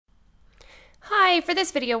Hi, for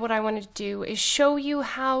this video what I want to do is show you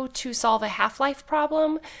how to solve a half-life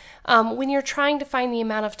problem when you're trying to find the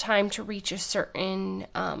amount of time to reach a certain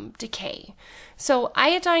decay. So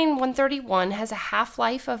iodine 131 has a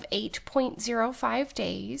half-life of 8.05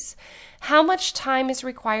 days. How much time is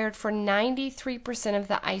required for 93% of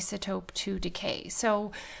the isotope to decay?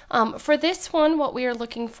 So for this one, what we are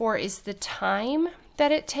looking for is the time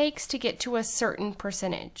that it takes to get to a certain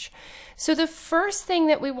percentage. So the first thing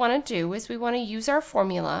that we want to do is we want to use our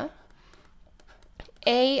formula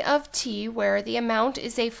A of t, where the amount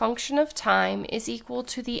is a function of time, is equal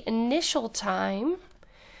to the initial time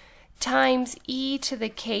times e to the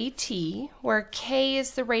kt, where k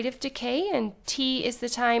is the rate of decay and t is the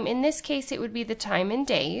time. In this case, it would be the time in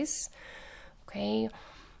days. Okay.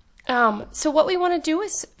 So what we want to do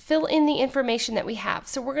is fill in the information that we have.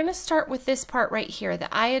 So we're going to start with this part right here. The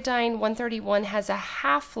iodine 131 has a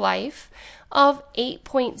half-life of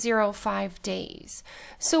 8.05 days.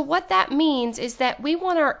 So what that means is that we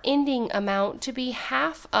want our ending amount to be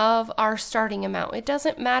half of our starting amount. It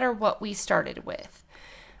doesn't matter what we started with.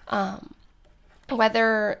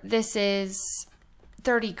 Whether this is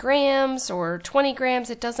 30 grams or 20 grams,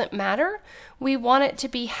 it doesn't matter. We want it to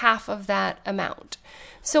be half of that amount.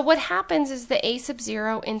 So what happens is the a sub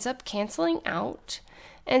 0 ends up canceling out,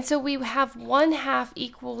 and so we have 1/2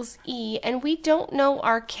 equals e, and we don't know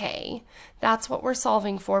our k. That's what we're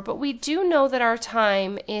solving for, but we do know that our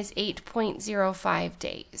time is 8.05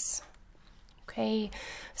 days. Okay,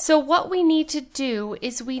 so what we need to do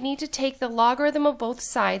is we need to take the logarithm of both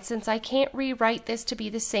sides, since I can't rewrite this to be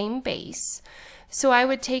the same base. So I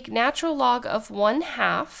would take natural log of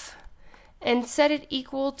 1/2 and set it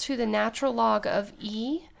equal to the natural log of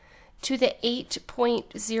e to the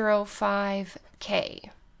 8.05k.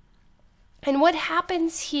 And what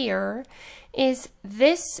happens here is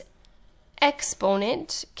this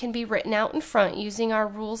exponent can be written out in front using our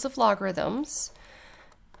rules of logarithms.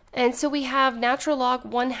 And so we have natural log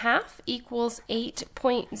 1/2 equals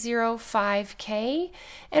 8.05k.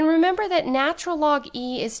 And remember that natural log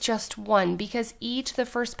e is just 1 because e to the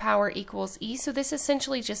first power equals e. So this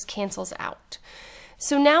essentially just cancels out.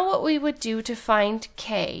 So now what we would do to find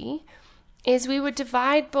k is we would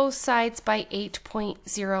divide both sides by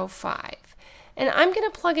 8.05. And I'm going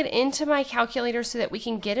to plug it into my calculator so that we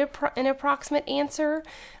can get an approximate answer.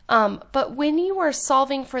 But when you are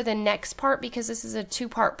solving for the next part, because this is a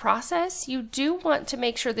two-part process, you do want to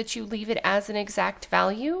make sure that you leave it as an exact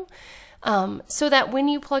value so that when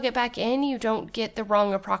you plug it back in, you don't get the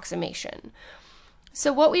wrong approximation.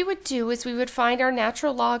 So what we would do is we would find our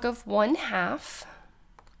natural log of 1/2.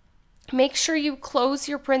 Make sure you close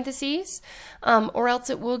your parentheses or else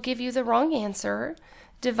it will give you the wrong answer,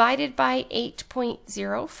 divided by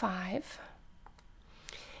 8.05.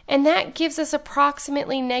 And that gives us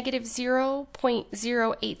approximately negative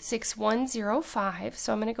 0.08610.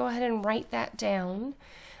 So I'm going to go ahead and write that down.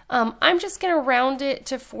 I'm just going to round it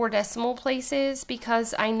to 4 decimal places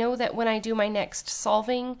because I know that when I do my next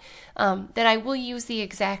solving that I will use the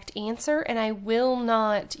exact answer and I will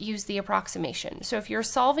not use the approximation. So if you're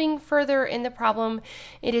solving further in the problem,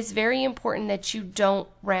 it is very important that you don't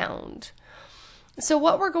round. So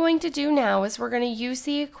what we're going to do now is we're going to use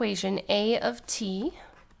the equation a of t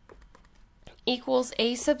equals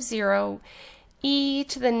a sub 0 e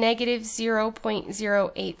to the negative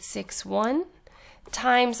 0.0861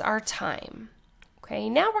 times our time. Okay,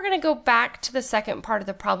 now we're going to go back to the second part of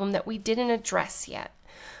the problem that we didn't address yet.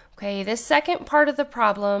 Okay, the second part of the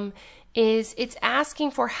problem is it's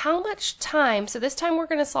asking for how much time, so this time we're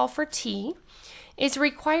going to solve for t, is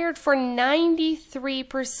required for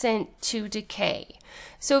 93% to decay.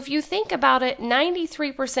 So if you think about it,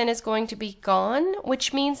 93% is going to be gone,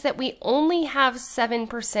 which means that we only have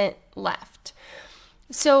 7% left.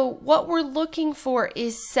 So what we're looking for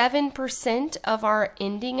is 7% of our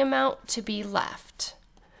ending amount to be left.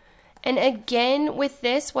 And again, with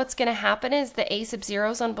this, what's going to happen is the a sub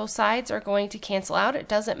 0's on both sides are going to cancel out. It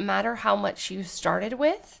doesn't matter how much you started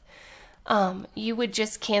with. You would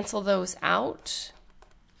just cancel those out.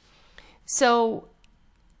 So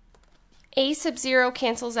a sub 0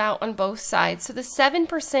 cancels out on both sides. So the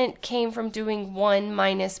 7% came from doing 1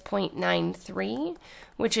 minus 0.93,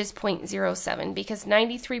 which is 0.07, because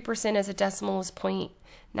 93% as a decimal is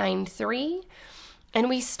 0.93. And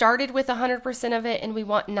we started with 100% of it, and we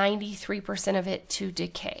want 93% of it to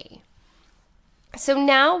decay. So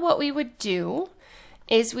now what we would do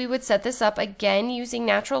is we would set this up again using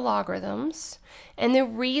natural logarithms. And the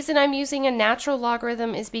reason I'm using a natural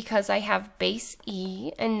logarithm is because I have base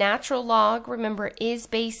e, and natural log, remember, is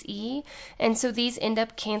base e, and so these end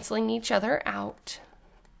up canceling each other out.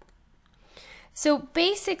 So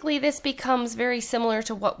basically this becomes very similar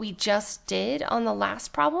to what we just did on the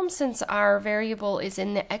last problem since our variable is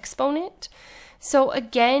in the exponent. So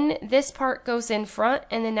again, this part goes in front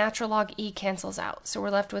and the natural log e cancels out. So we're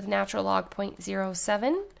left with natural log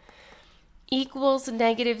 0.07 equals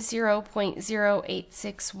negative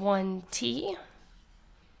 0.0861t.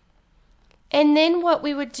 And then what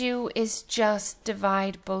we would do is just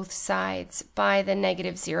divide both sides by the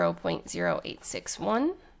negative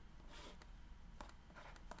 0.0861.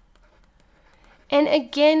 And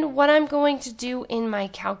again, what I'm going to do in my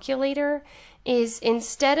calculator is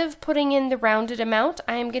instead of putting in the rounded amount,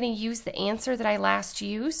 I am going to use the answer that I last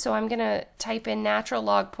used. So I'm going to type in natural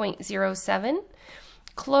log 0.07,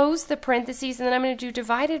 close the parentheses, and then I'm going to do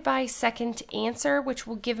divided by second answer, which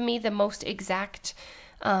will give me the most exact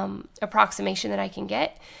approximation that I can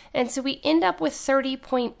get. And so we end up with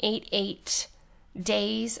 30.88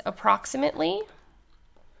 days approximately.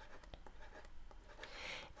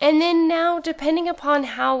 And then now, depending upon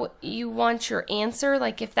how you want your answer,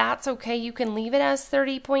 like if that's okay, you can leave it as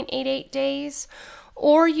 30.88 days,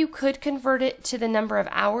 or you could convert it to the number of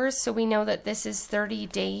hours. So we know that this is 30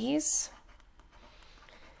 days.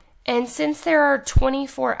 And since there are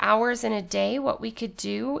 24 hours in a day, what we could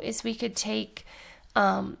do is we could take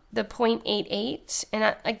the 0.88,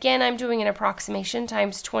 and again, I'm doing an approximation,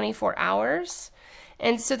 times 24 hours.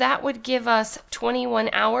 And so that would give us 21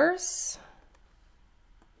 hours.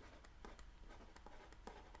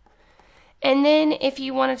 And then if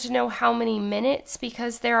you wanted to know how many minutes,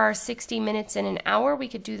 because there are 60 minutes in an hour, we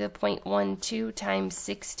could do the 0.12 times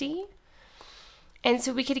 60. And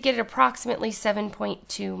so we could get approximately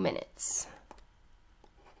 7.2 minutes.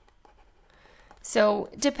 So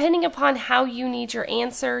depending upon how you need your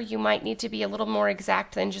answer, you might need to be a little more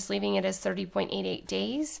exact than just leaving it as 30.88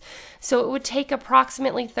 days. So it would take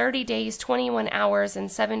approximately 30 days, 21 hours, and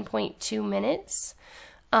 7.2 minutes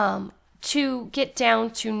to get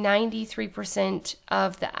down to 93%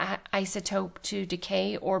 of the isotope to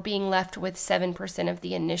decay, or being left with 7% of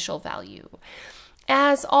the initial value.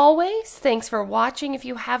 As always, thanks for watching. If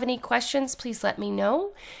you have any questions, please let me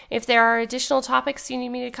know. If there are additional topics you need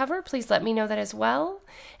me to cover, please let me know that as well.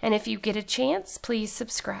 And if you get a chance, please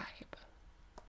subscribe.